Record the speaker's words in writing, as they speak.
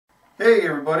Hey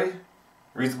everybody,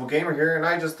 Reasonable Gamer here, and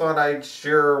I just thought I'd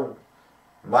share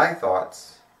my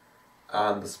thoughts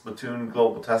on the Splatoon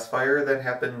Global Testfire that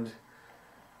happened,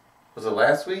 was it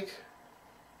last week?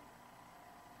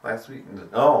 Last week?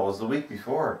 No, it was the week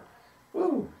before.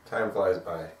 Woo, time flies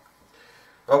by.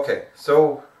 Okay,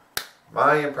 so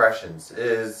my impressions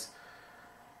is,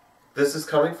 this is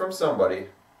coming from somebody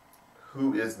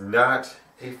who is not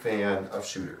a fan of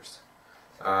shooters.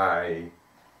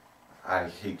 I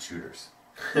hate shooters.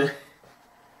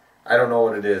 I don't know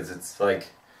what it is. It's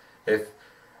like if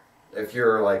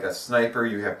you're like a sniper,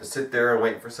 you have to sit there and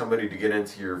wait for somebody to get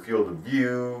into your field of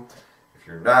view. If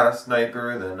you're not a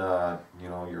sniper, then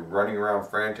you're running around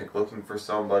frantic looking for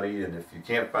somebody, and if you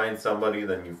can't find somebody,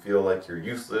 then you feel like you're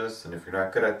useless, and if you're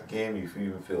not good at the game, you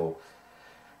feel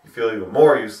even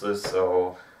more useless.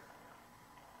 So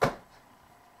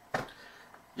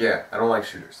yeah, I don't like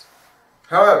shooters.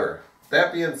 However,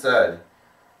 that being said,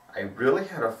 I really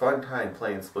had a fun time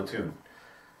playing Splatoon.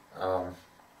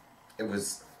 It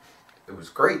was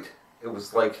great. It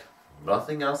was like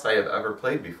nothing else I have ever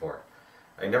played before.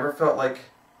 I never felt like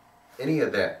any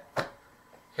of that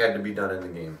had to be done in the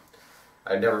game.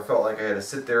 I never felt like I had to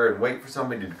sit there and wait for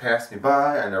somebody to pass me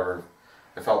by.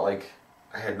 I felt like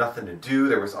I had nothing to do.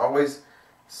 There was always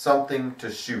something to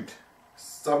shoot,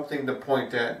 something to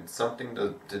point at, and something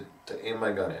to aim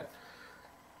my gun at.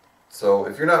 So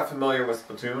if you're not familiar with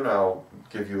Splatoon, I'll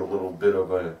give you a little bit of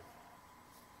a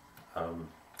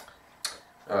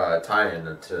tie-in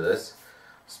to this.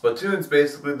 Splatoon's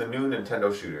basically the new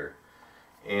Nintendo shooter.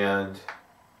 And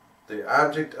the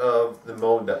object of the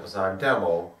mode that was on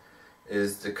demo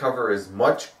is to cover as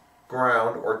much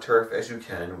ground or turf as you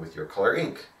can with your color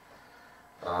ink.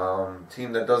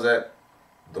 Team that does that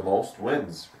the most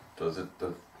wins. Does it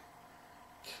the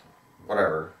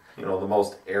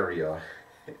most area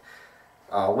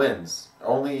wins.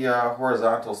 Only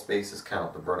horizontal spaces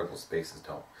count, the vertical spaces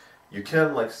don't. You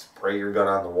can like spray your gun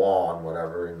on the wall and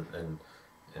whatever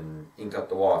and ink up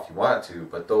the wall if you want to,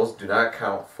 but those do not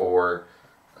count for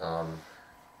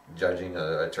judging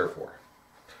a turf war.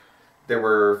 There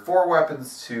were 4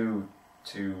 weapons to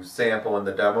sample in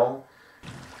the demo.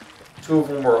 2 of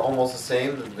them were almost the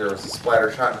same. There was a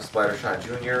splatter shot and a splatter shot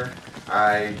junior.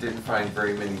 I didn't find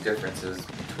very many differences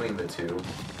between the two.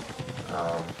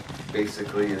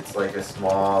 Basically, it's like a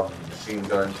small machine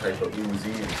gun type of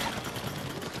Uzi,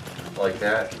 like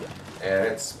that, and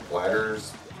it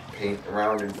splatters paint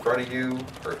around in front of you,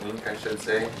 or ink, I should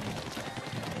say.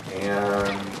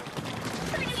 And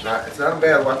it's not a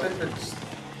bad weapon. It's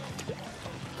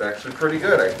actually pretty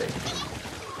good, I think.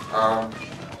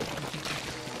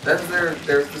 Then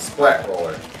there's the splat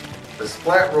roller. The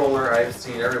splat roller, I've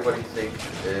seen everybody think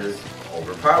is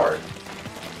overpowered.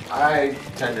 I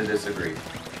tend to disagree.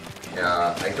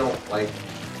 I don't like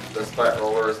the splat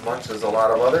roller as much as a lot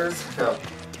of others.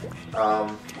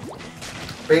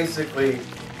 Basically,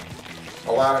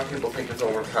 a lot of people think it's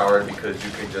overpowered because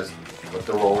you can just put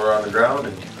the roller on the ground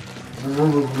and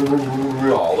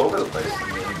all over the place.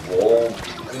 You roll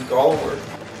ink all over.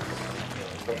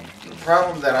 The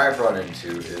problem that I've run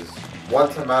into is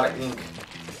once I'm out of ink,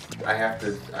 I have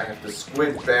to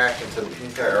squint back into the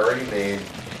ink I already made,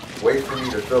 wait for me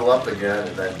to fill up again,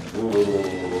 and then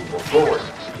go forward.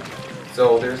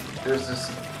 So there's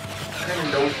this kind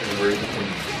of notion where you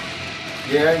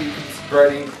can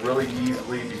spread ink really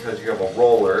easily because you have a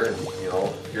roller, and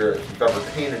if you've ever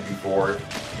painted before,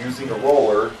 using a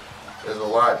roller is a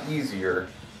lot easier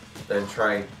than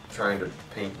trying to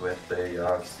paint with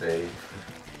a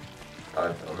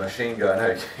machine gun,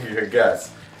 I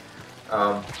guess.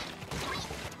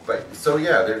 But so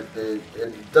yeah,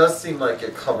 it does seem like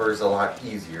it covers a lot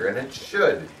easier, and it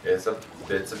should. It's a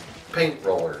paint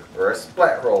roller or a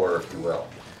splat roller, if you will.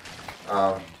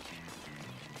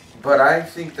 But I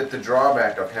think that the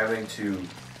drawback of having to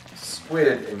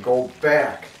squid and go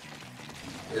back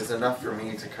is enough for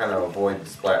me to kind of avoid the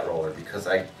splat roller, because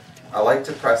I like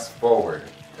to press forward,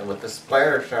 and with the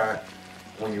splatter shot,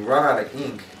 when you run out of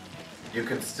ink, you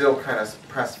can still kind of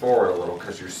press forward a little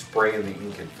because you're spraying the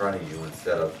ink in front of you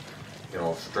instead of,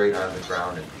 straight on the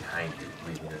ground and behind you,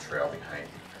 leaving a trail behind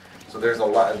you. So there's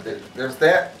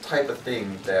that type of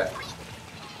thing that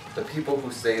the people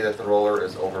who say that the roller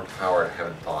is overpowered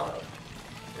haven't thought of,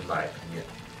 in my opinion,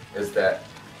 is that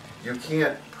you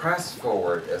can't press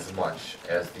forward as much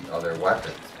as the other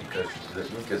weapons because the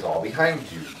ink is all behind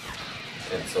you.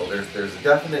 And so there's a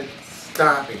definite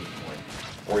stopping point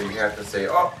where you have to say,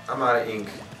 oh, I'm out of ink.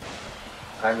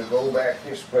 Time to go back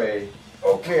this way.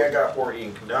 Okay, I got more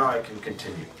ink. Now I can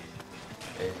continue.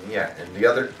 And yeah, and the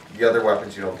other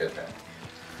weapons you don't get that.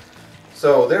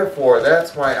 So therefore,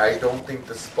 that's why I don't think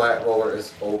the splat roller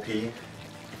is OP.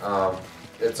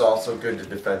 It's also good to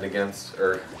defend against,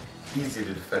 or easy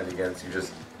to defend against. You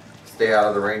just stay out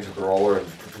of the range of the roller,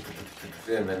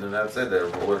 and then that's it. The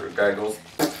roller guy goes,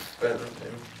 and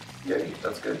yay,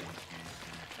 that's good.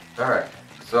 Alright,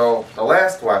 so the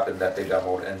last weapon that they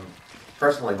demoed, and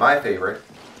personally my favorite,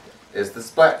 is the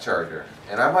Splat Charger.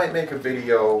 And I might make a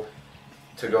video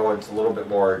to go into a little bit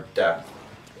more depth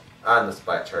on the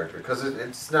Splat Charger, because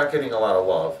it's not getting a lot of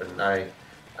love, and I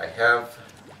have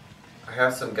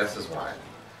some guesses why.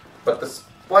 But the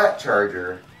Splat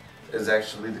Charger is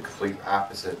actually the complete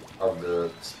opposite of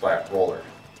the Splat Roller.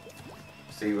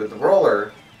 See, with the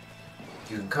roller,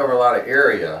 you can cover a lot of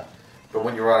area, but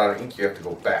when you run out of ink, you have to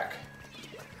go back.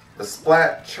 The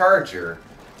Splat Charger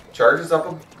charges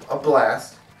up a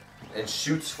blast and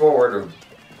shoots forward a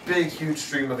big, huge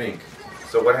stream of ink.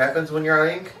 So what happens when you're out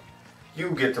of ink?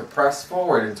 You get to press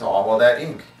forward into all of that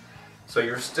ink. So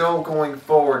you're still going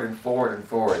forward and forward and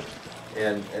forward.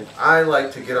 And I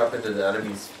like to get up into the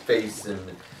enemy's face and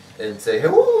say, hey,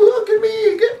 look at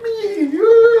me, get me,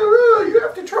 you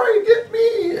have to try and get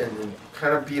me, and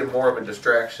kind of be more of a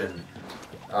distraction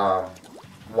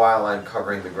while I'm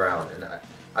covering the ground. And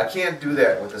I can't do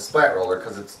that with the Splat Roller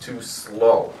because it's too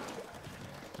slow.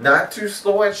 Not too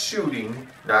slow at shooting,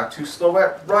 not too slow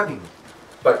at running,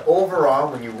 but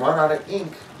overall, when you run out of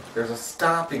ink, there's a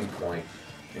stopping point,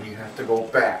 and you have to go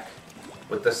back.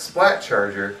 With the Splat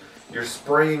Charger, you're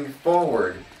spraying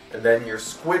forward, and then you're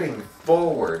squidding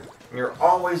forward, and you're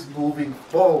always moving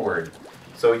forward,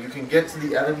 so you can get to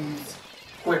the enemies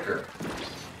quicker.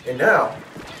 And now,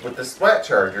 with the Splat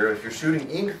Charger, if you're shooting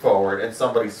ink forward and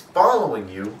somebody's following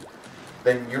you,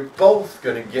 then you're both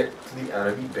going to get to the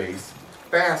enemy base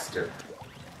faster.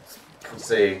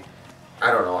 Say, I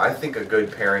don't know, I think a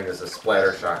good pairing is a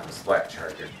Splatter Shot and a Splat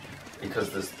Charger, because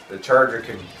the Charger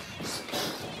can,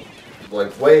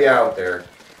 like, way out there,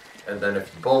 and then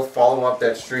if you both follow up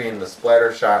that stream, the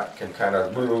Splatter Shot can kind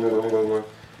of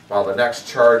while the next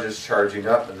charge is charging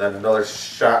up, and then another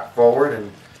shot forward,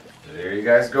 and there you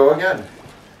guys go again.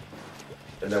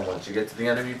 And then once you get to the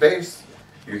enemy base,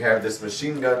 you have this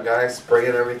machine gun guy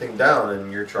spraying everything down,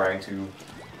 and you're trying to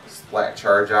splat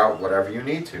charge out whatever you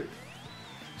need to.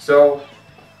 So,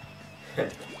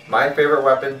 my favorite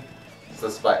weapon is the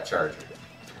Splat Charger.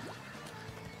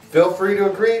 Feel free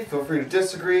to agree, feel free to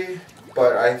disagree,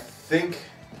 but I think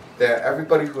that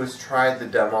everybody who has tried the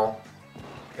demo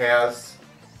has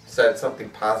said something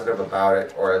positive about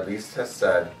it, or at least has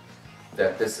said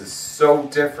that this is so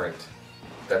different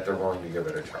that they're willing to give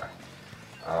it a try.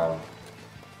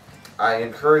 I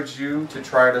encourage you to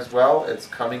try it as well. It's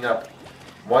coming up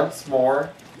once more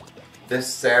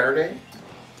this Saturday.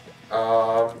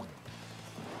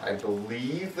 I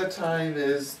believe the time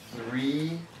is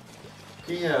 3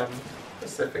 p.m.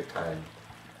 Pacific time.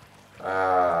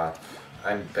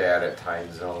 I'm bad at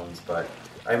time zones, but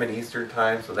I'm in Eastern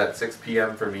time, so that's 6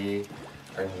 p.m. for me.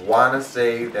 I want to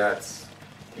say that's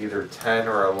either 10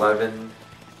 or 11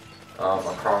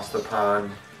 across the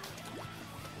pond.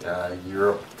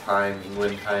 Europe time,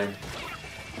 England time.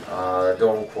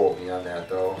 Don't quote me on that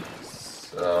though.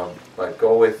 But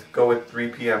go with 3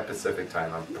 p.m. Pacific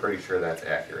time. I'm pretty sure that's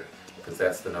accurate, because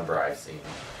that's the number I've seen.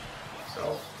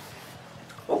 So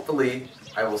hopefully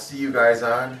I will see you guys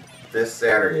on this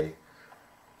Saturday,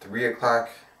 3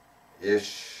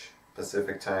 o'clock-ish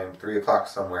Pacific time, 3 o'clock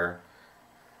somewhere.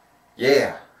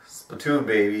 Yeah, Splatoon,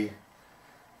 baby.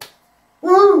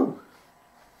 Woo!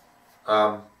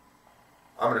 I'm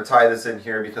going to tie this in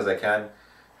here because I can,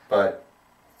 but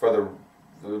for the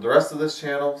rest of this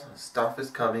channel, stuff is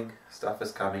coming. Stuff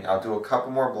is coming. I'll do a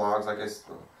couple more vlogs, like I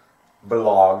said,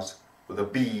 blogs with a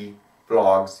B,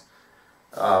 vlogs,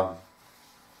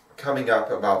 coming up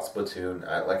about Splatoon.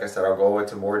 Like I said, I'll go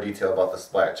into more detail about the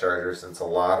Splat Charger, since a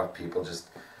lot of people just,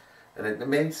 and it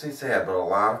makes me sad, but a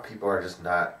lot of people are just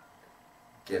not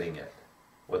getting it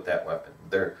with that weapon.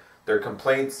 Their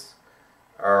complaints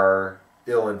are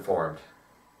ill-informed.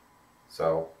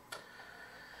 So,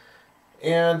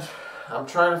 and I'm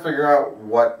trying to figure out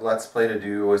what Let's Play to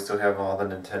do. I still have all the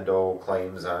Nintendo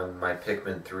claims on my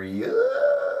Pikmin 3.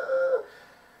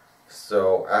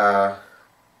 So,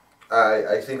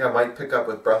 I think I might pick up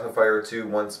with Breath of Fire 2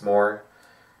 once more,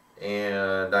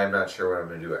 and I'm not sure what I'm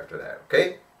going to do after that,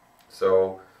 okay?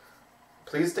 So,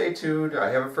 please stay tuned.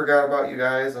 I haven't forgot about you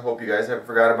guys. I hope you guys haven't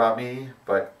forgot about me,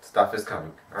 but stuff is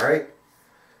coming, alright?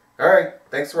 Alright,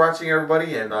 thanks for watching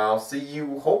everybody, and I'll see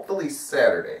you hopefully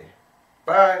Saturday.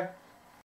 Bye!